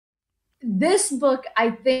this book,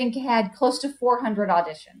 I think, had close to 400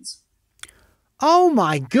 auditions. Oh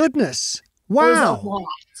my goodness. It was a Wow. lot.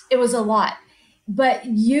 It was a lot. But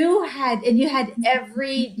you had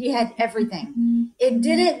everything. It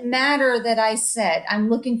didn't matter that I said, I'm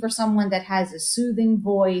looking for someone that has a soothing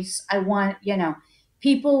voice. I want,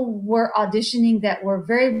 people were auditioning that were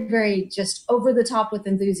very, very just over the top with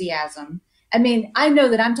enthusiasm. I mean, I know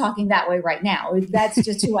that I'm talking that way right now. That's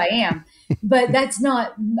just who I am. But that's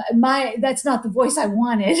not the voice I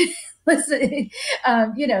wanted. Listen,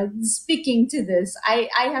 speaking to this, I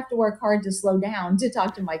have to work hard to slow down to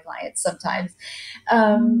talk to my clients sometimes.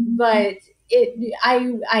 But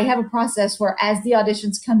I have a process where as the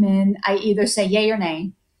auditions come in, I either say yay or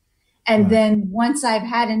nay. And then once I've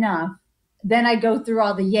had enough, then I go through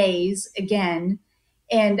all the yays again,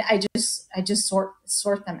 and I just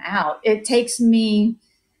sort them out. It takes me,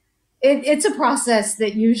 it's a process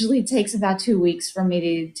that usually takes about 2 weeks for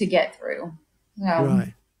me to get through.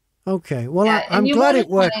 Right. Okay. Well, Yeah, I'm glad it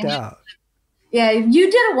worked out. Yeah,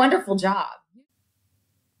 you did a wonderful job.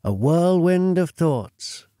 A whirlwind of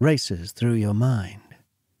thoughts races through your mind,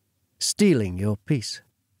 stealing your peace.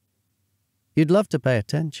 You'd love to pay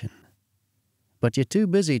attention, but you're too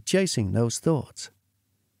busy chasing those thoughts.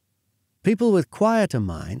 People with quieter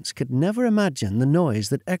minds could never imagine the noise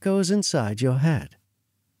that echoes inside your head.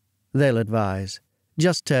 They'll advise,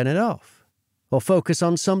 just turn it off, or focus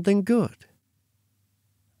on something good.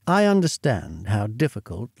 I understand how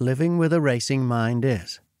difficult living with a racing mind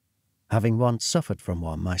is, having once suffered from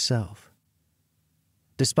one myself.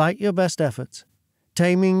 Despite your best efforts,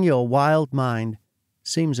 taming your wild mind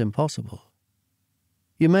seems impossible.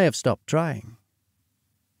 You may have stopped trying.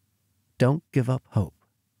 Don't give up hope.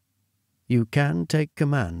 You can take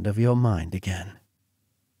command of your mind again.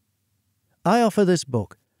 I offer this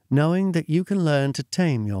book knowing that you can learn to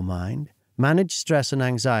tame your mind, manage stress and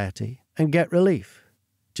anxiety, and get relief,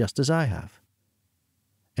 just as I have.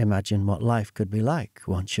 Imagine what life could be like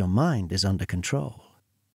once your mind is under control.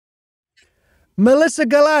 Melissa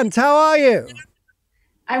Gallant, how are you?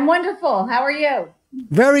 I'm wonderful. How are you?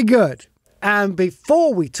 Very good. And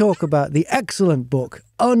before we talk about the excellent book,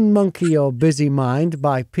 Unmonkey Your Busy Mind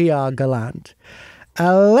by P.R. Gallant,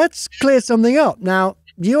 let's clear something up. Now,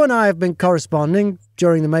 you and I have been corresponding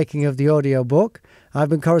during the making of the audiobook. I've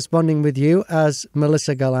been corresponding with you as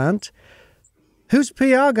Melissa Gallant. Who's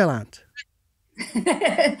P.R. Gallant?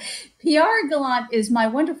 P.R. Gallant is my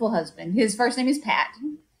wonderful husband. His first name is Pat.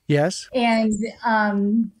 Yes.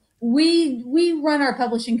 And we run our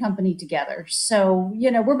publishing company together. So,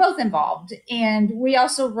 we're both involved. And we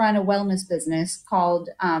also run a wellness business called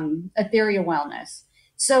Etheria Wellness.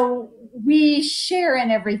 So we share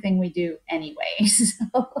in everything we do anyway.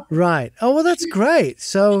 So. Right. Oh, well, that's great.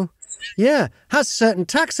 So, yeah, has certain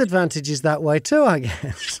tax advantages that way too, I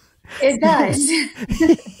guess. It does.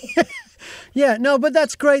 Yeah, no, but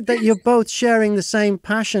that's great that you're both sharing the same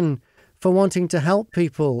passion for wanting to help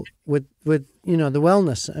people with the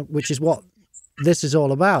wellness, which is what this is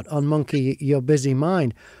all about, Unmonkey Your Busy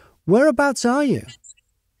Mind. Whereabouts are you?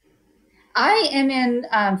 I am in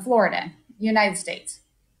Florida, United States.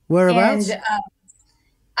 Whereabouts?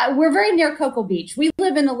 And we're very near Cocoa Beach. We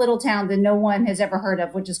live in a little town that no one has ever heard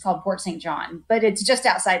of, which is called Port St. John, but it's just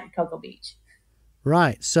outside of Cocoa Beach.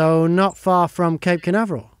 Right, so not far from Cape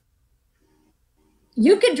Canaveral.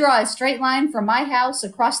 You could draw a straight line from my house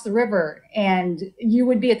across the river and you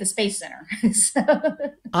would be at the Space Center. So.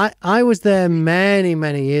 I was there many,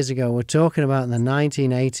 many years ago. We're talking about in the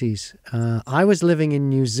 1980s. I was living in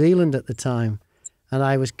New Zealand at the time, and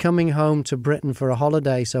I was coming home to Britain for a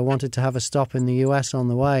holiday, so I wanted to have a stop in the US on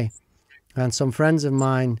the way. And some friends of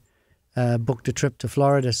mine booked a trip to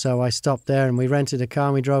Florida, so I stopped there and we rented a car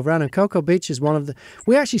and we drove around. And Cocoa Beach is one of the...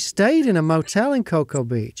 We actually stayed in a motel in Cocoa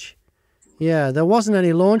Beach. Yeah, there wasn't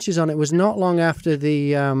any launches on it. It was not long after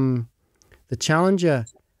the Challenger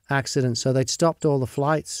accident, so they'd stopped all the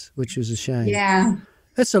flights, which was a shame. Yeah.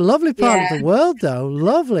 It's a lovely part of the world, though.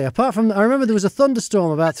 Lovely. Apart from, I remember there was a thunderstorm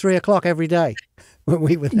about 3 o'clock every day when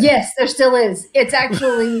we were there. Yes, there still is. It's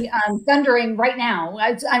actually thundering right now.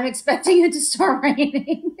 I'm expecting it to start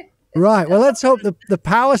raining. Right. Well, let's hope the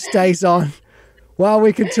power stays on while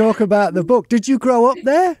we can talk about the book. Did you grow up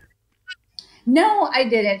there? No, I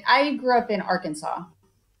didn't. I grew up in Arkansas.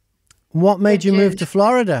 What made you move to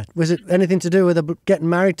Florida? Was it anything to do with getting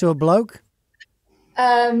married to a bloke?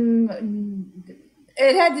 It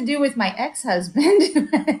had to do with my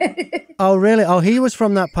ex-husband. Oh, really? Oh, he was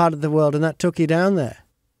from that part of the world and that took you down there?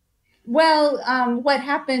 Well, what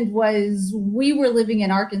happened was we were living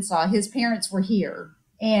in Arkansas. His parents were here,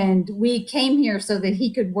 and we came here so that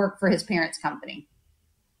he could work for his parents' company.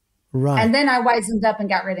 Right. And then I wisened up and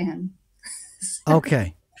got rid of him.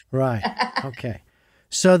 Okay. Right. Okay.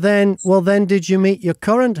 So then, did you meet your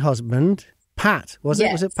current husband, Pat? Was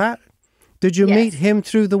Yes. it Pat? Did you meet Yes. him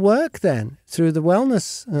through the work then, through the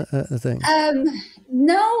wellness thing?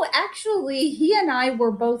 No, actually, he and I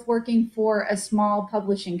were both working for a small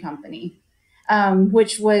publishing company,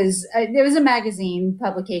 which was, there was a magazine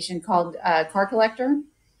publication called Car Collector,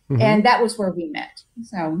 and that was where we met.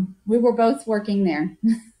 So we were both working there.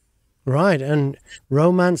 Right, and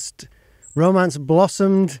romance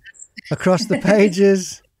blossomed across the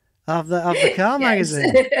pages of the car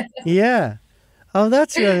magazine. Yeah. Oh,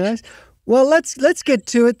 that's really nice. Well, let's get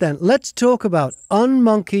to it then. Let's talk about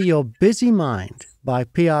Unmonkey Your Busy Mind by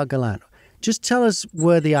P.R. Gallant. Just tell us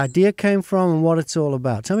where the idea came from and what it's all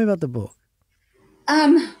about. Tell me about the book.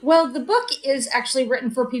 Well, the book is actually written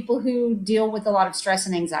for people who deal with a lot of stress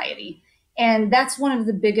and anxiety. And that's one of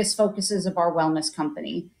the biggest focuses of our wellness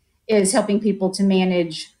company, is helping people to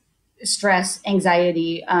manage stress,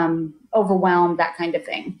 anxiety, overwhelm, that kind of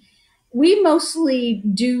thing. We mostly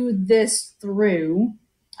do this through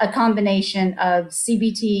a combination of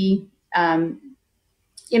CBT,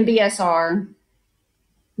 MBSR,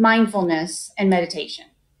 mindfulness, and meditation.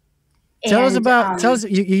 Tell us,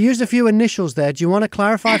 you used a few initials there. Do you want to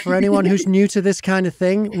clarify for anyone who's new to this kind of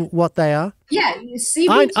thing what they are? Yeah,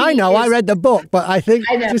 CBT. I know, I read the book, but I think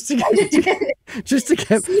just to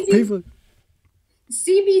get people.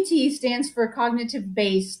 CBT stands for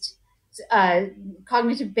cognitive-based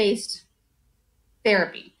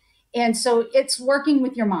therapy. And so it's working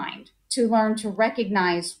with your mind to learn to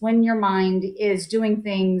recognize when your mind is doing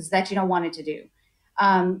things that you don't want it to do,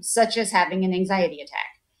 such as having an anxiety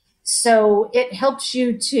attack. So it helps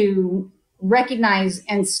you to recognize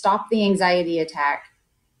and stop the anxiety attack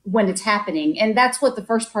when it's happening. And that's what the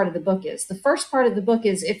first part of the book is. The first part of the book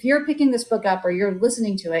is, if you're picking this book up or you're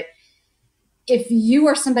listening to it, if you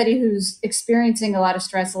are somebody who's experiencing a lot of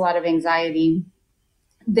stress, a lot of anxiety,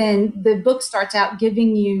 then the book starts out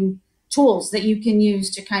giving you tools that you can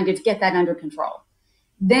use to kind of get that under control.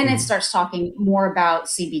 Then it starts talking more about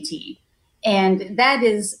CBT. And that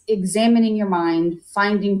is examining your mind,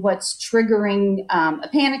 finding what's triggering a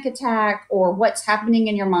panic attack or what's happening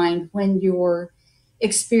in your mind when you're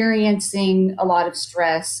experiencing a lot of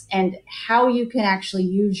stress, and how you can actually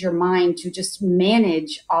use your mind to just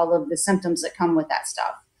manage all of the symptoms that come with that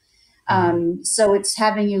stuff. So it's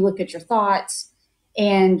having you look at your thoughts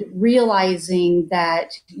and realizing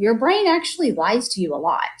that your brain actually lies to you a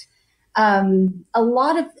lot.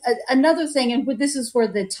 Another thing, and this is where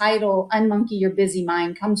the title Unmonkey Your Busy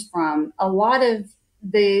Mind comes from. A lot of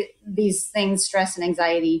these things, stress and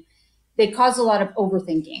anxiety, they cause a lot of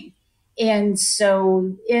overthinking. And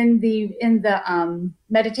so in the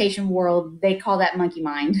meditation world, they call that monkey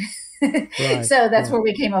mind. Right, so that's where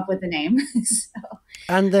we came up with the name.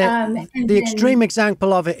 And the extreme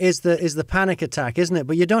example of it is the panic attack, isn't it?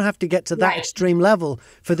 But you don't have to get to that extreme level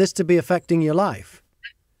for this to be affecting your life.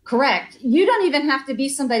 Correct. You don't even have to be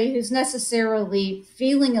somebody who's necessarily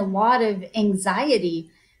feeling a lot of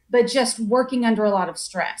anxiety, but just working under a lot of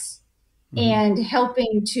stress and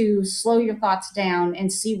helping to slow your thoughts down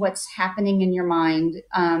and see what's happening in your mind,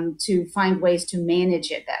 to find ways to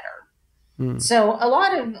manage it better. So a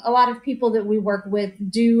lot of people that we work with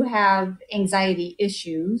do have anxiety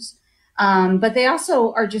issues, but they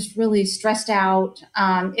also are just really stressed out.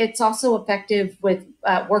 It's also effective with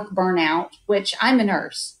work burnout, which I'm a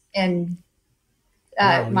nurse in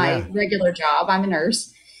my regular job. I'm a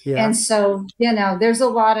nurse. Yeah. And so, there's a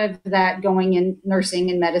lot of that going in nursing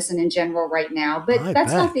and medicine in general right now, but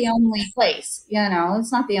that's not the only place,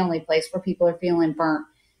 it's not the only place where people are feeling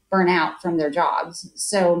burnt out from their jobs.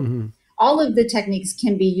 So all of the techniques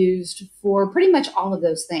can be used for pretty much all of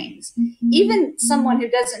those things. Even someone who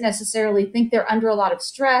doesn't necessarily think they're under a lot of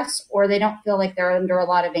stress, or they don't feel like they're under a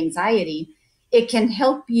lot of anxiety, it can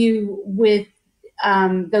help you with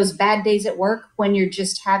those bad days at work when you're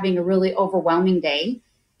just having a really overwhelming day.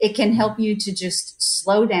 It can help you to just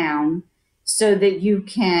slow down so that you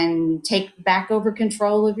can take back over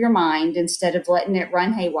control of your mind instead of letting it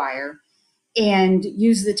run haywire, and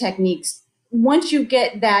use the techniques. Once you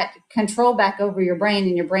get that control back over your brain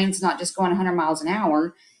and your brain's not just going 100 miles an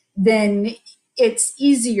hour, then it's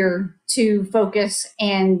easier to focus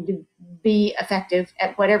and be effective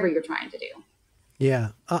at whatever you're trying to do. Yeah,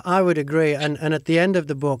 I would agree. And at the end of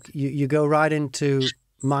the book, you go right into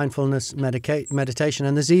mindfulness meditation,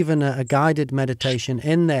 and there's even a guided meditation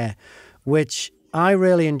in there, which I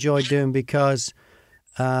really enjoyed doing because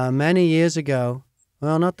many years ago,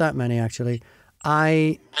 well, not that many actually,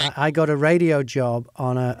 I got a radio job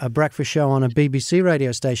on a breakfast show on a BBC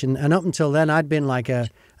radio station, and up until then I'd been like a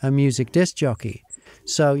music disc jockey.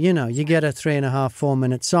 So, you know, you get a 3.5, 4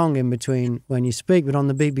 minute song in between when you speak. But on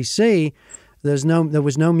the BBC, there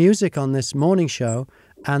was no music on this morning show,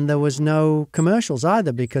 and there was no commercials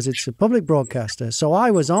either because it's a public broadcaster. So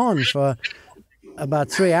I was on for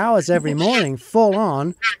about 3 hours every morning, full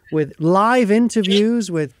on, with live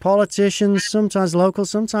interviews with politicians, sometimes local,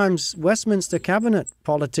 sometimes Westminster cabinet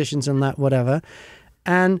politicians and that, whatever.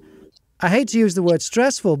 And I hate to use the word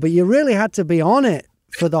stressful, but you really had to be on it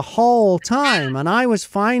for the whole time. And I was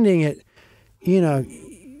finding it, you know,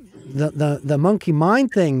 the monkey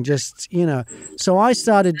mind thing, just, you know. So I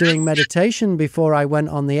started doing meditation before I went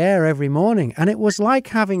on the air every morning, and it was like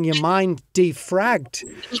having your mind defragged,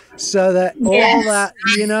 so that all that,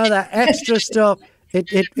 you know, that extra stuff,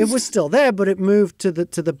 it was still there, but it moved to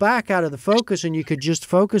the back, out of the focus, and you could just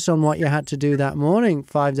focus on what you had to do that morning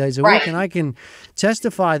 5 days a week. And I can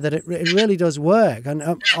testify that it really does work. And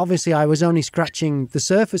obviously I was only scratching the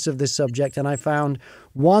surface of this subject, and I found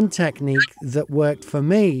one technique that worked for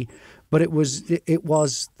me, but it was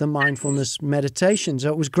the mindfulness meditation. So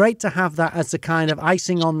it was great to have that as a kind of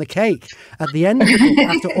icing on the cake at the end of the book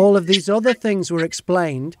after all of these other things were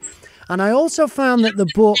explained. And I also found that the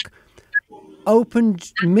book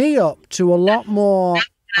opened me up to a lot more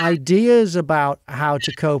ideas about how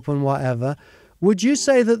to cope and whatever. Would you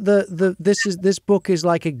say that this book is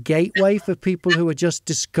like a gateway for people who are just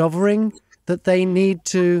discovering that they need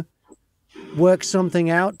to work something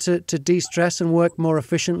out to de-stress and work more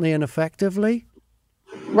efficiently and effectively?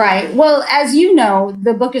 Right. Well, as you know,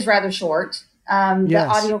 the book is rather short. Yes. The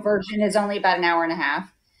audio version is only about an hour and a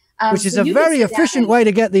half. Which is a very efficient way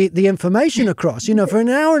to get the information across. You know, for an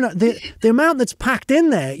hour, the amount that's packed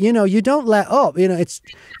in there, you know, you don't let up. You know,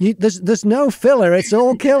 there's no filler. It's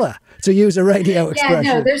all killer, to use a radio expression.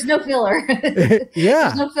 Yeah, no, there's no filler. Yeah.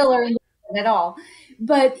 There's no filler in it at all.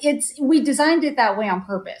 But we designed it that way on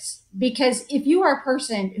purpose, because if you are a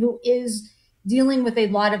person who is dealing with a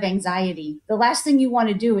lot of anxiety, the last thing you want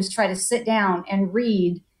to do is try to sit down and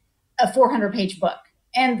read a 400-page book.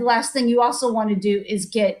 And the last thing you also want to do is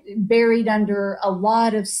get buried under a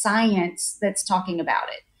lot of science that's talking about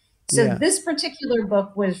it. So this particular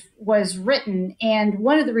book was written, and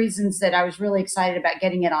one of the reasons that I was really excited about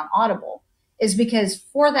getting it on Audible is because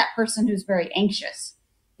for that person who's very anxious,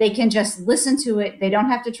 they can just listen to it. They don't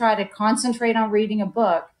have to try to concentrate on reading a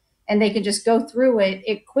book, and they can just go through it.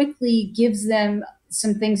 It quickly gives them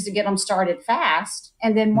some things to get them started fast.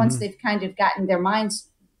 And then once they've kind of gotten their minds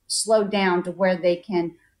slowed down to where they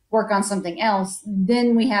can work on something else,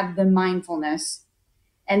 then we have the mindfulness,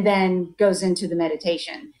 and then goes into the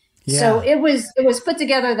meditation. So it was put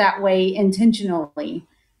together that way intentionally,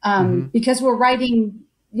 because we're writing,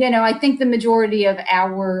 you know, I think the majority of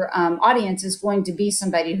our audience is going to be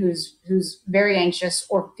somebody who's very anxious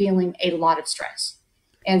or feeling a lot of stress.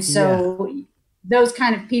 And so those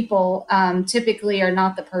kind of people typically are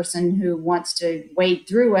not the person who wants to wade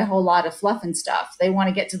through a whole lot of fluff and stuff. They want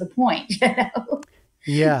to get to the point, you know?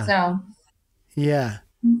 Yeah. So. Yeah.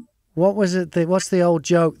 What was it? What's the old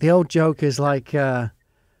joke? The old joke is like,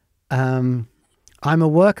 I'm a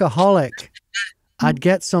workaholic. I'd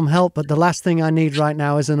get some help, but the last thing I need right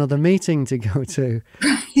now is another meeting to go to.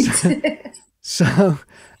 Right. So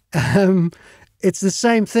it's the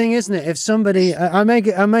same thing, isn't it? If somebody, I'm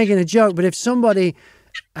making a joke, but if somebody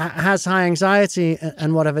has high anxiety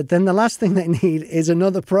and whatever, then the last thing they need is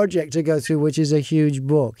another project to go through, which is a huge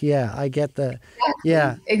book. Yeah, I get that.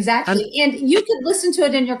 Yeah, exactly. And you could listen to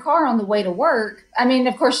it in your car on the way to work. I mean,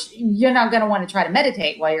 of course, you're not going to want to try to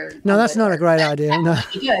meditate while you're. No, that's not a great idea. No,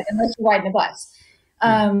 good, unless you're riding a bus.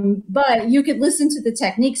 But you could listen to the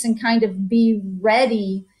techniques and kind of be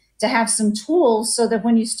ready to have some tools so that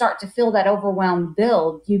when you start to feel that overwhelm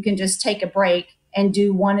build, you can just take a break and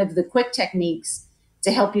do one of the quick techniques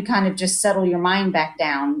to help you kind of just settle your mind back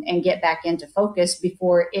down and get back into focus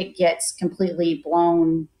before it gets completely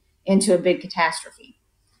blown into a big catastrophe.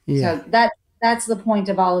 Yeah. So that's the point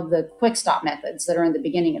of all of the quick stop methods that are in the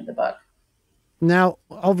beginning of the book. Now,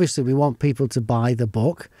 obviously, we want people to buy the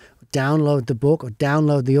book, download the book, or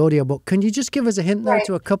download the audiobook. Can you just give us a hint there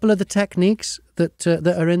to a couple of the techniques that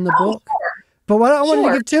are in the book? Sure. But I don't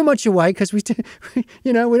want to give too much away, because we don't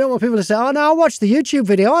want people to say, "Oh no, I'll watch the YouTube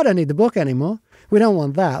video. I don't need the book anymore." We don't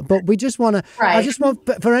want that, but we just want to. Right. I just want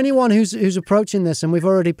for anyone who's approaching this, and we've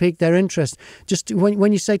already piqued their interest. Just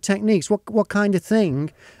when you say techniques, what kind of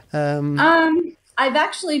thing? I've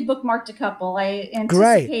actually bookmarked a couple. I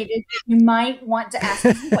anticipated you might want to ask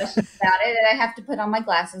me some questions about it, and I have to put on my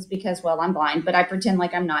glasses because, well, I'm blind, but I pretend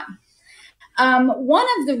like I'm not. One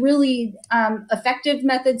of the really effective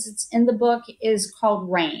methods that's in the book is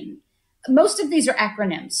called RAIN. most of these are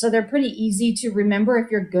acronyms, so they're pretty easy to remember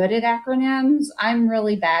if you're good at acronyms. I'm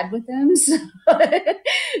really bad with them, so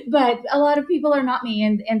but a lot of people are not me,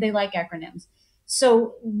 and they like acronyms.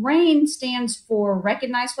 So RAIN stands for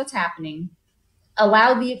recognize what's happening,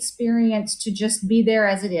 allow the experience to just be there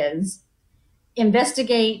as it is,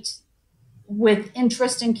 investigate with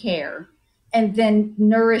interest and care, and then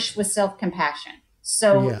nourish with self-compassion.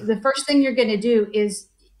 So the first thing you're going to do is,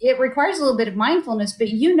 it requires a little bit of mindfulness, but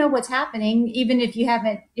you know what's happening. Even if you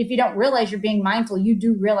don't realize you're being mindful, you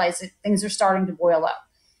do realize that things are starting to boil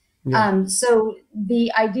up. So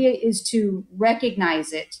the idea is to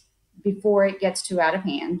recognize it before it gets too out of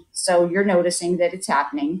hand. So you're noticing that it's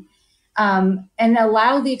happening, and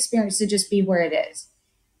allow the experience to just be where it is.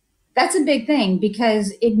 That's a big thing,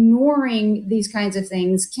 because ignoring these kinds of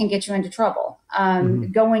things can get you into trouble,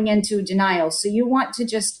 going into denial. So you want to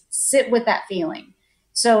just sit with that feeling.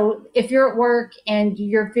 So if you're at work and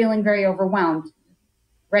you're feeling very overwhelmed,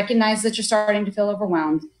 recognize that you're starting to feel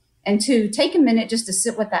overwhelmed, and to take a minute just to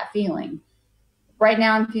sit with that feeling. Right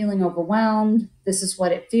now I'm feeling overwhelmed. This is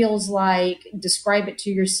what it feels like. Describe it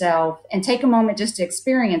to yourself, and take a moment just to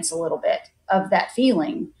experience a little bit of that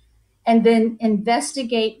feeling, and then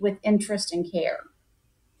investigate with interest and care.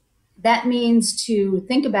 That means to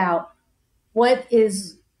think about what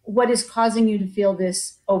is causing you to feel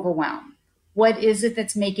this overwhelm. What is it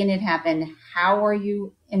that's making it happen? How are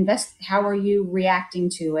you reacting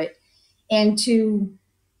to it? And to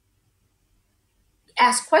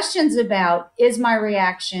ask questions about, is my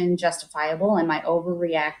reaction justifiable? Am I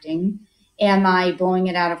overreacting? Am I blowing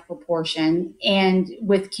it out of proportion? And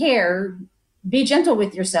with care, be gentle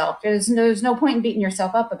with yourself. There's no point in beating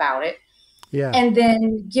yourself up about it. And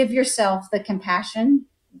then give yourself the compassion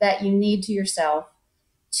that you need to yourself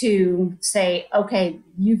to say, okay,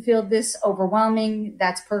 you feel this overwhelming.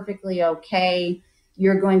 That's perfectly okay.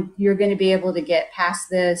 You're going to be able to get past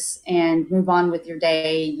this and move on with your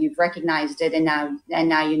day. You've recognized it, and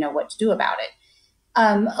now you know what to do about it.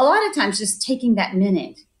 A lot of times just taking that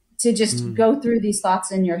minute to just go through these thoughts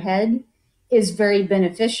in your head is very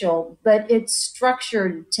beneficial, but it's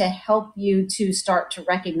structured to help you to start to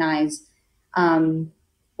recognize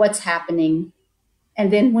what's happening.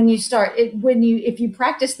 And then when you start if you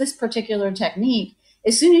practice this particular technique,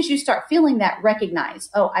 as soon as you start feeling that,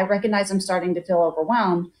 I recognize I'm starting to feel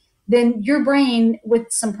overwhelmed, then your brain, with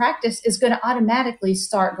some practice, is going to automatically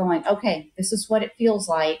start going, okay, this is what it feels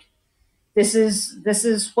like. This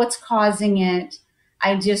is what's causing it.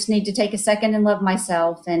 I just need to take a second and love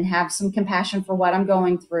myself and have some compassion for what I'm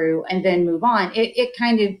going through, and then move on. It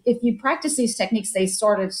kind of, if you practice these techniques, they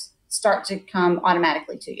sort of start to come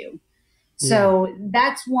automatically to you. So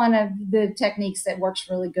that's one of the techniques that works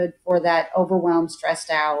really good for that overwhelmed, stressed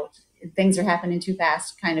out, things are happening too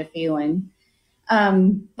fast kind of feeling.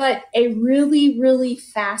 But a really, really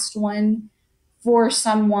fast one for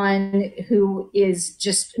someone who is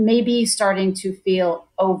just maybe starting to feel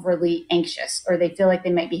overly anxious, or they feel like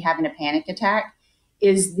they might be having a panic attack,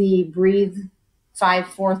 is the breathe 5,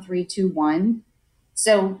 4, 3, 2, 1.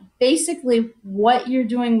 So basically what you're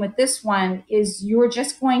doing with this one is you're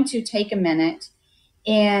just going to take a minute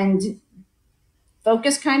and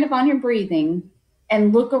focus kind of on your breathing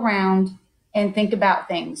and look around and think about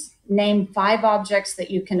things. Name 5 objects that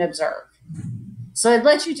you can observe. So it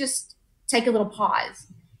lets you just take a little pause,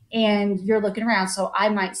 and you're looking around. So I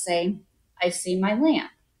might say, I see my lamp.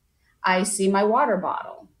 I see my water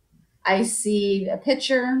bottle. I see a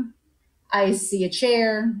picture. I see a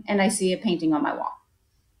chair, and I see a painting on my wall.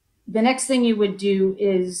 The next thing you would do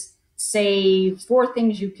is say 4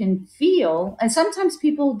 things you can feel. And sometimes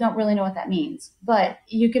people don't really know what that means, but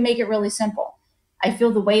you can make it really simple. I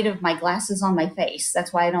feel the weight of my glasses on my face.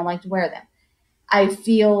 That's why I don't like to wear them. I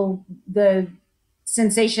feel the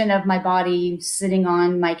sensation of my body sitting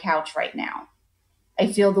on my couch right now. I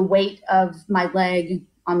feel the weight of my leg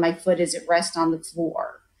on my foot as it rests on the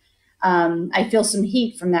floor. I feel some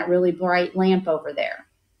heat from that really bright lamp over there.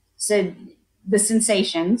 So the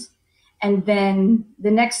sensations. And then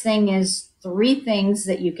the next thing is 3 things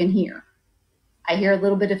that you can hear. I hear a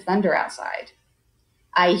little bit of thunder outside.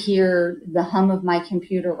 I hear the hum of my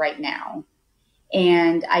computer right now.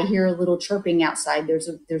 And I hear a little chirping outside. There's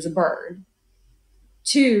a bird.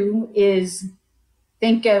 2 is,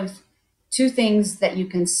 think of 2 things that you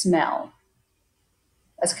can smell.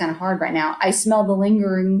 That's kind of hard right now. I smell the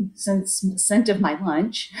lingering scent of my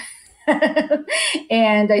lunch.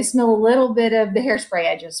 And I smell a little bit of the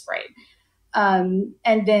hairspray I just sprayed. And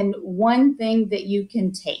then 1 thing that you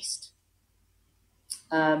can taste.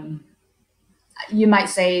 You might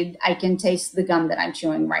say, I can taste the gum that I'm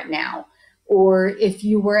chewing right now. Or if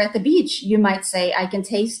you were at the beach, you might say, I can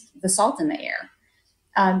taste the salt in the air,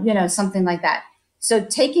 something like that. So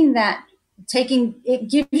taking it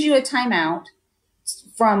gives you a timeout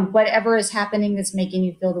from whatever is happening that's making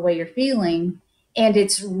you feel the way you're feeling. And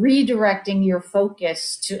it's redirecting your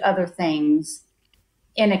focus to other things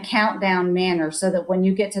in a countdown manner, so that when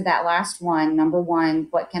you get to that last one, number one,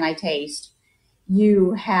 what can I taste?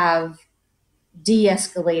 You have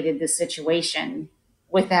de-escalated the situation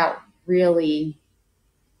without really,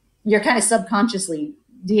 you're kind of subconsciously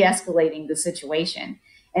de-escalating the situation.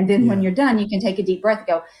 And then when you're done, you can take a deep breath and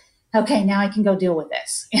go, okay, now I can go deal with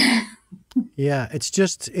this. Yeah, it's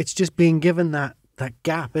just being given that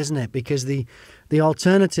gap, isn't it? Because the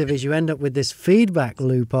alternative is you end up with this feedback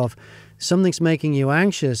loop of something's making you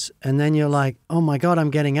anxious, and then you're like, oh my God,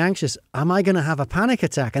 I'm getting anxious. Am I going to have a panic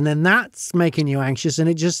attack? And then that's making you anxious, and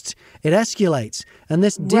it escalates. And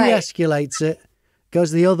this de-escalates it,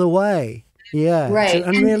 goes the other way. Yeah. Right.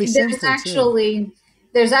 And really simple.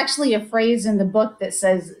 There's actually a phrase in the book that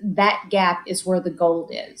says that gap is where the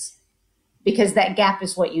gold is, because that gap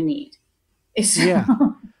is what you need. So, yeah.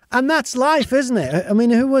 And that's life, isn't it? I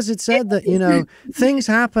mean, who was it said that, things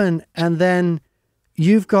happen and then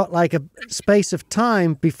you've got like a space of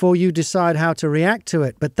time before you decide how to react to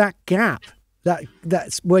it. But that gap,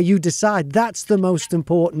 that's where you decide, that's the most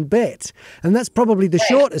important bit. And that's probably the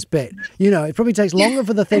shortest bit. It probably takes longer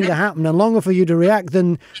for the thing to happen and longer for you to react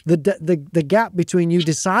than the gap between you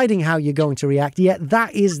deciding how you're going to react. Yet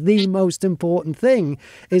that is the most important thing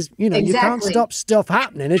is, you can't stop stuff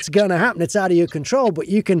happening. It's going to happen. It's out of your control, but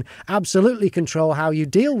you can absolutely control how you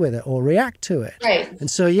deal with it or react to it. Right.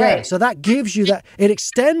 And so, so that gives you that, it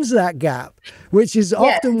extends that gap, which is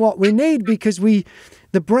often what we need, because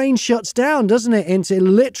the brain shuts down, doesn't it? It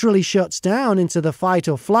literally shuts down into the fight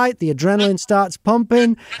or flight. The adrenaline starts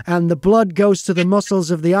pumping and the blood goes to the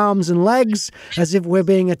muscles of the arms and legs as if we're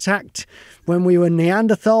being attacked when we were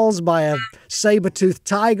Neanderthals by a saber-toothed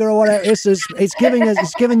tiger or whatever. It's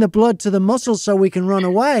giving the blood to the muscles so we can run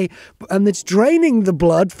away. And it's draining the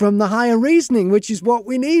blood from the higher reasoning, which is what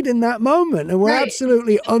we need in that moment. And we're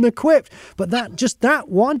absolutely unequipped. But that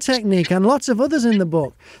one technique, and lots of others in the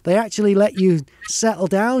book, they actually let you settle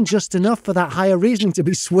down just enough for that higher reasoning to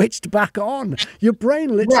be switched back on. Your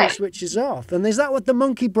brain literally switches off. And is that what the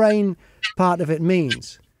monkey brain part of it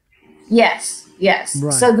means? Yes.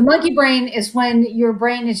 Right. So the monkey brain is when your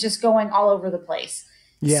brain is just going all over the place.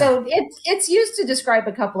 Yeah. So it's used to describe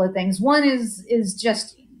a couple of things. One is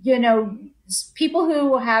just, people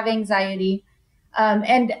who have anxiety,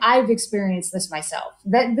 and I've experienced this myself.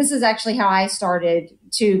 This is actually how I started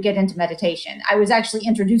to get into meditation. I was actually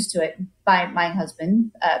introduced to it by my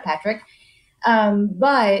husband, Patrick.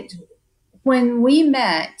 But when we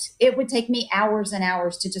met, it would take me hours and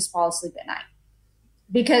hours to just fall asleep at night,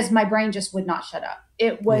 because my brain just would not shut up.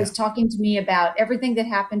 It was talking to me about everything that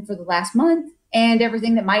happened for the last month and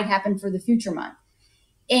everything that might happen for the future month.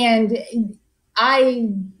 And I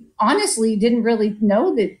honestly didn't really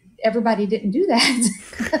know that everybody didn't do that.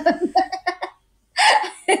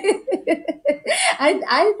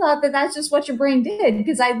 I thought that that's just what your brain did,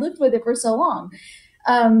 because I lived with it for so long.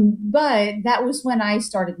 But that was when I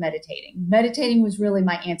started meditating. Meditating was really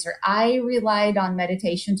my answer. I relied on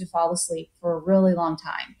meditation to fall asleep for a really long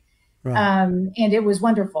time. Right. And it was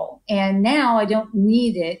wonderful. And now I don't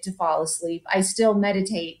need it to fall asleep. I still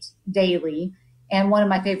meditate daily. And one of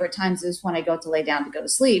my favorite times is when I go to lay down to go to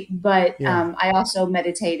sleep. But I also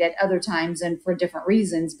meditate at other times and for different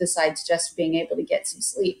reasons besides just being able to get some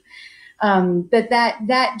sleep. But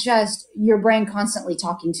that just your brain constantly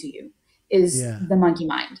talking to you is the monkey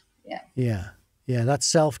mind. Yeah. That's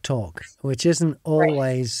self-talk, which isn't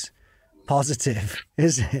always positive,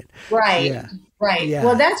 is it? Right. Yeah.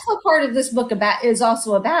 Well, that's what part of this book is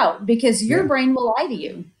also about, because your brain will lie to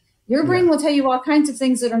you. Your brain will tell you all kinds of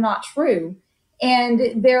things that are not true.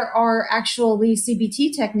 And there are actually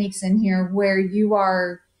CBT techniques in here where you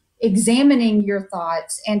are examining your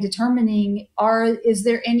thoughts and determining, is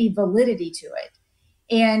there any validity to it?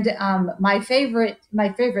 And my favorite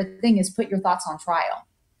thing is put your thoughts on trial.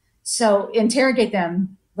 So interrogate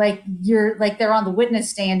them like they're on the witness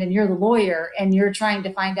stand and you're the lawyer and you're trying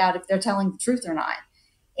to find out if they're telling the truth or not.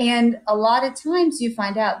 And a lot of times you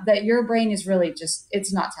find out that your brain is really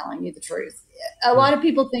it's not telling you the truth. A lot of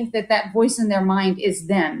people think that voice in their mind is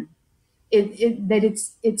them, that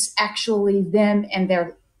it's actually them and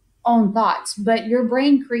their own thoughts. But your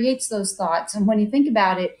brain creates those thoughts. And when you think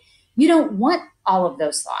about it, you don't want all of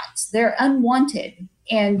those thoughts. They're unwanted.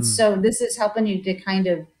 And so this is helping you to kind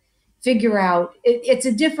of figure out, it's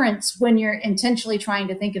a difference when you're intentionally trying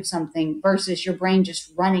to think of something versus your brain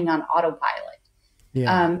just running on autopilot.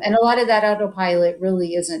 Yeah. And a lot of that autopilot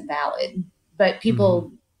really isn't valid, but Hmm.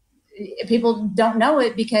 people don't know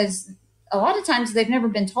it because a lot of times they've never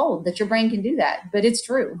been told that your brain can do that, but it's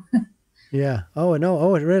true. Yeah. Oh, no.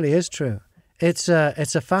 Oh, it really is true. It's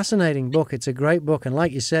a fascinating book. It's a great book, and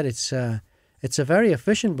like you said, it's a very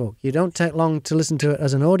efficient book. You don't take long to listen to it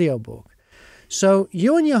as an audio book. So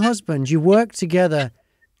you and your husband, you work together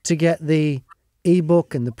to get the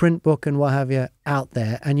ebook and the print book and what have you out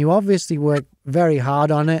there, and you obviously work very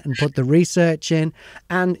hard on it and put the research in.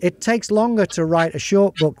 And it takes longer to write a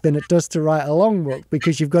short book than it does to write a long book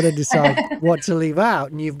because you've got to decide what to leave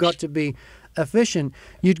out and you've got to be efficient.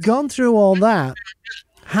 You'd gone through all that.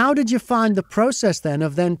 How did you find the process then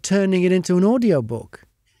of then turning it into an audiobook?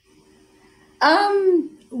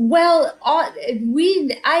 Well,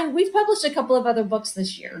 we've published a couple of other books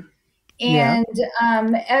this year, Yeah.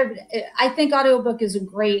 and I think audiobook is a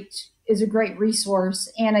great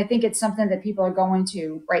resource, and I think it's something that people are going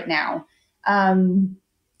to right now. Um,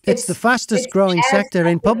 It's the fastest it's growing as sector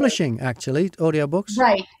in popular. publishing, actually, audiobooks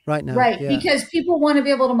Right, right now. right. Yeah. Because people want to be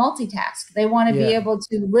able to multitask. They want to be Yeah. able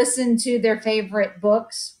to listen to their favorite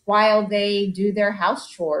books while they do their house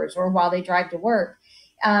chores or while they drive to work.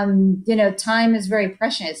 Time is very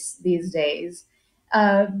precious these days.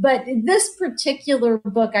 But this particular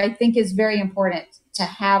book, I think, is very important to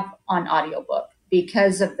have on audiobook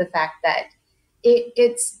because of the fact that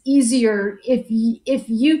it's easier if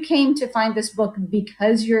you came to find this book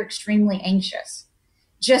because you're extremely anxious,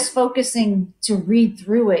 just focusing to read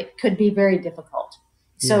through it could be very difficult.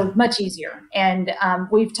 Yeah. So much easier. And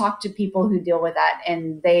we've talked to people who deal with that,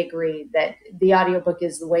 and they agree that the audiobook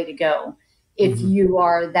is the way to go if Hmm. you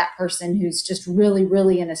are that person who's just really,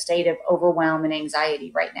 really in a state of overwhelm and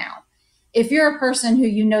anxiety right now. If you're a person who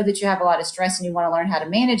you know that you have a lot of stress and you want to learn how to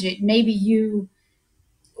manage it, maybe you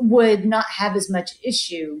would not have as much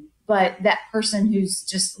issue. But that person who's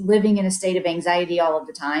just living in a state of anxiety all of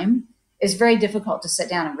the time is very difficult to sit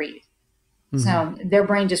down and read. Hmm. So their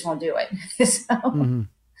brain just won't do it. So Hmm.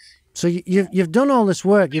 So you've done all this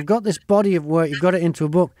work. You've got this body of work. You've got it into a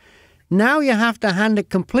book. Now you have to hand it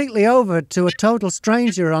completely over to a total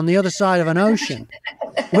stranger on the other side of an ocean.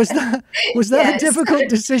 Was that a yes. difficult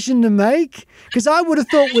decision to make? Because I would have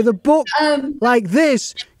thought with a book um, like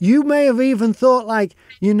this, you may have even thought like,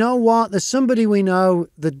 you know what, there's somebody we know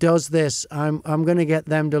that does this. I'm going to get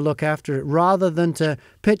them to look after it rather than to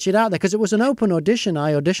pitch it out there because it was an open audition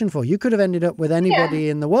I auditioned for. You could have ended up with yeah, anybody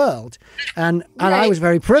in the world, and I right. was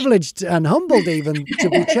very privileged and humbled even to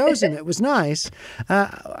be chosen. It was nice.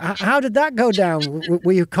 How did that go down?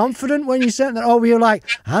 Were you confident when you sent that? Or were you like,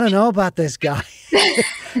 I don't know about this guy?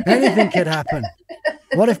 Anything could happen.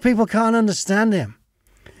 What if people can't understand him?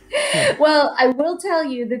 Yeah. Well, I will tell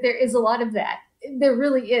you that there is a lot of that. There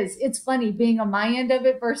really is. It's funny being on my end of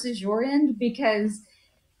it versus your end because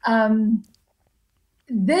um,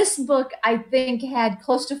 this book, I think, had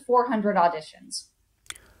close to 400 auditions.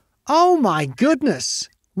 Oh my goodness.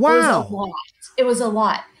 It was a Wow. lot. It was a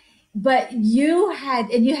lot. But you had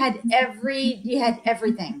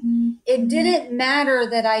everything. It didn't matter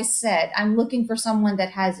that I said, I'm looking for someone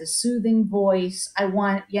that has a soothing voice.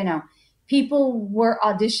 People were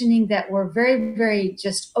auditioning that were very, very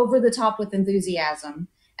just over the top with enthusiasm.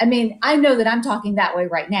 I mean, I know that I'm talking that way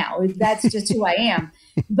right now. That's just who I am.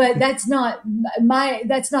 But that's not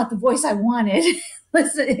the voice I wanted.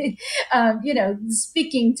 Listen,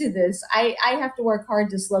 speaking to this, I have to work hard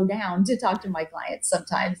to slow down to talk to my clients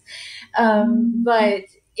sometimes. But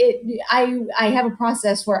I have a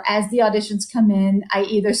process where as the auditions come in, I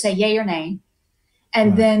either say yay or nay.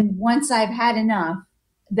 And Right. then once I've had enough,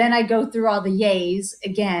 then I go through all the yays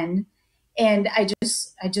again, and I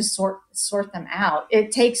just sort them out.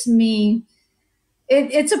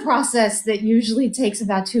 It's a process that usually takes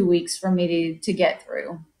about 2 weeks for me to get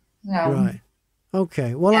through. So Right.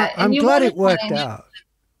 Okay. Well, yeah, and I'm you glad want to it worked find, out.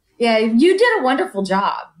 yeah, you did a wonderful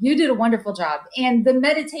job. You did a wonderful job. And the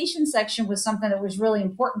meditation section was something that was really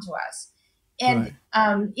important to us. And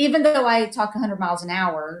Right. even though I talk 100 miles an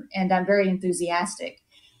hour and I'm very enthusiastic,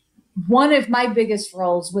 one of my biggest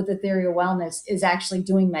roles with Etheria Wellness is actually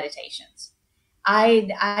doing meditations.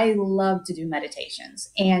 I love to do meditations,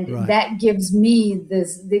 and Right. that gives me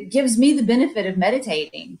the benefit of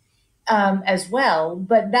meditating as well.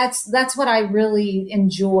 But that's what I really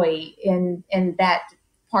enjoy in that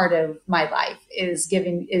part of my life is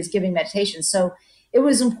giving meditation. So it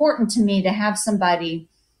was important to me to have somebody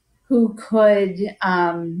who could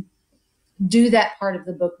do that part of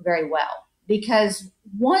the book very well, because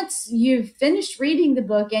once you've finished reading the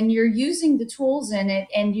book and you're using the tools in it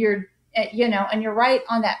and you're right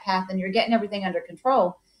on that path and you're getting everything under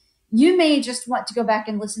control, you may just want to go back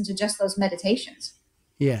and listen to just those meditations.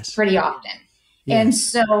 Yes. pretty often. Yes. And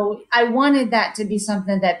so I wanted that to be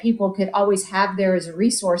something that people could always have there as a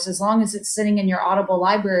resource. As long as it's sitting in your Audible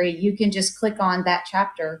library, you can just click on that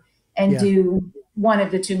chapter and do one of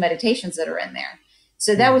the 2 meditations that are in there.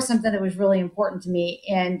 So that was something that was really important to me.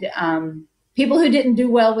 And people who didn't do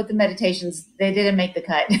well with the meditations, they didn't make the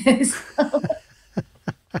cut.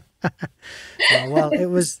 Well, it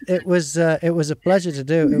was a pleasure to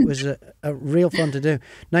do. It was a real fun to do.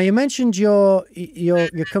 Now, you mentioned your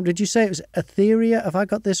company. Did you say it was Etheria? Have I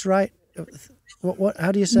got this right? What?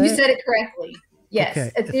 How do you say it? You said it correctly. Yes,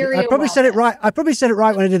 Okay. Etheria. I probably said it right. I probably said it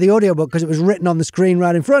right when I did the audiobook because it was written on the screen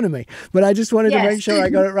right in front of me. But I just wanted to make sure I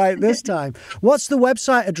got it right this time. What's the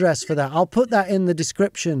website address for that? I'll put that in the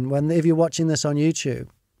description if you're watching this on YouTube.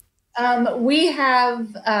 We have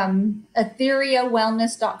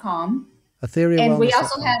EtheriaWellness.com. Etheria and Wellness. we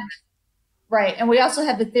also have and we also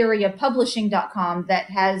have EtheriaPublishing.com that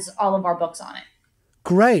has all of our books on it.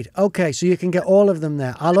 Great. Okay, so you can get all of them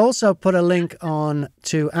there. I'll also put a link on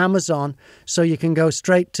to Amazon so you can go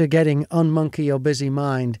straight to getting Unmonkey Your Busy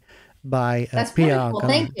Mind by That's PR. wonderful.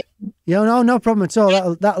 Thank you. Yeah, no problem at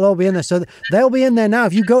all. That'll all be in there. So they'll be in there now.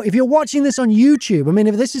 If you're watching this on YouTube, I mean,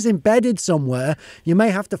 if this is embedded somewhere, you may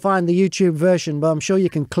have to find the YouTube version, but I'm sure you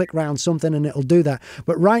can click around something and it'll do that.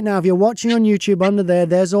 But right now, if you're watching on YouTube under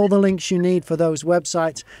there's all the links you need for those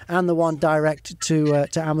websites and the one direct to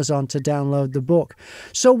Amazon to download the book.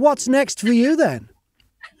 So what's next for you then?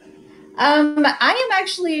 I am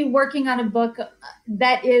actually working on a book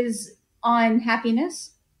that is on happiness.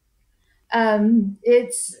 I'm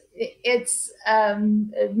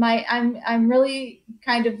really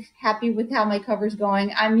kind of happy with how my cover's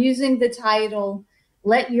going. I'm using the title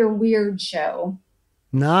 "Let Your Weird Show."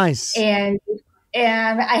 Nice. And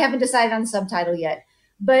I haven't decided on the subtitle yet,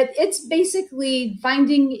 but it's basically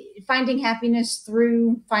finding happiness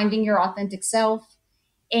through finding your authentic self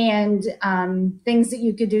and things that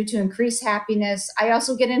you could do to increase happiness. I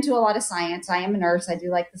also get into a lot of science. I am a nurse. I do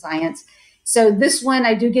like the science. So this one,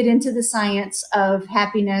 I do get into the science of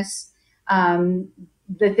happiness,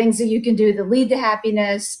 the things that you can do that lead to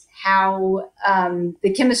happiness, how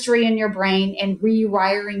the chemistry in your brain and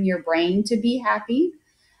rewiring your brain to be happy.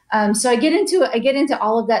 So I get into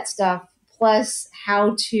all of that stuff, plus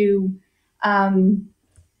how to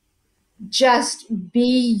just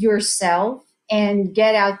be yourself and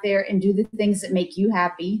get out there and do the things that make you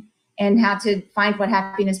happy, and how to find what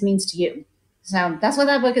happiness means to you. So that's what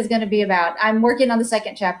that book is going to be about. I'm working on the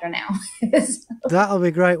 2nd chapter now. That'll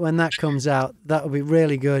be great when that comes out. That'll be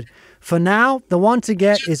really good. For now, the one to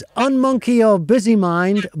get is Unmonkey Your Busy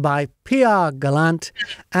Mind by PR Gallant.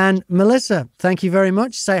 And Melissa, thank you very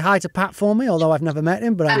much. Say hi to Pat for me, although I've never met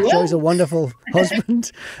him, but I'm sure he's a wonderful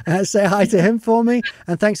husband. Say hi to him for me.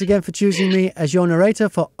 And thanks again for choosing me as your narrator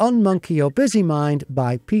for Unmonkey Your Busy Mind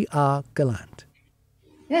by PR Gallant.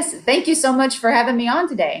 Yes, thank you so much for having me on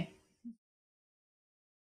today.